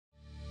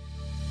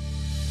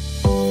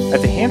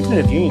At the Hampton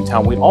of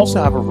Uniontown, we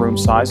also have a room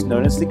size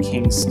known as the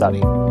King's Study.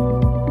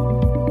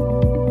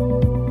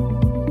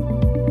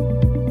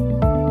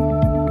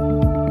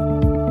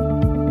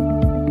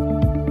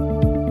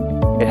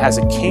 It has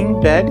a king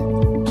bed,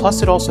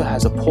 plus it also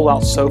has a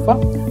pull-out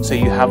sofa, so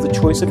you have the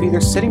choice of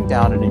either sitting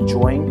down and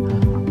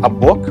enjoying a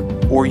book,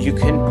 or you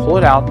can pull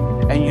it out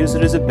and use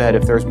it as a bed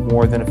if there's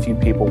more than a few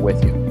people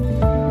with you.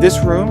 This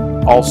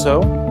room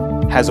also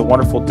has a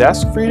wonderful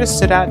desk for you to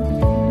sit at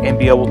and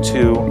be able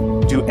to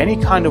do any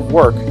kind of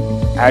work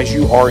as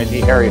you are in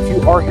the area if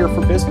you are here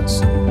for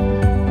business.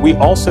 We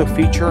also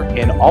feature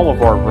in all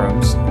of our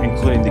rooms,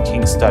 including the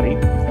King's Study,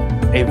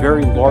 a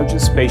very large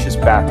and spacious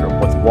bathroom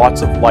with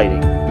lots of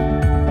lighting.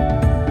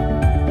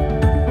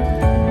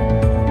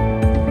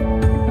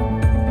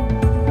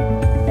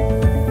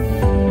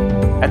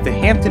 At the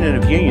Hampton Inn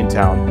of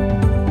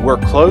Uniontown, we're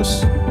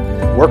close,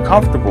 we're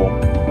comfortable,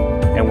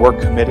 and we're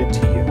committed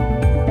to you.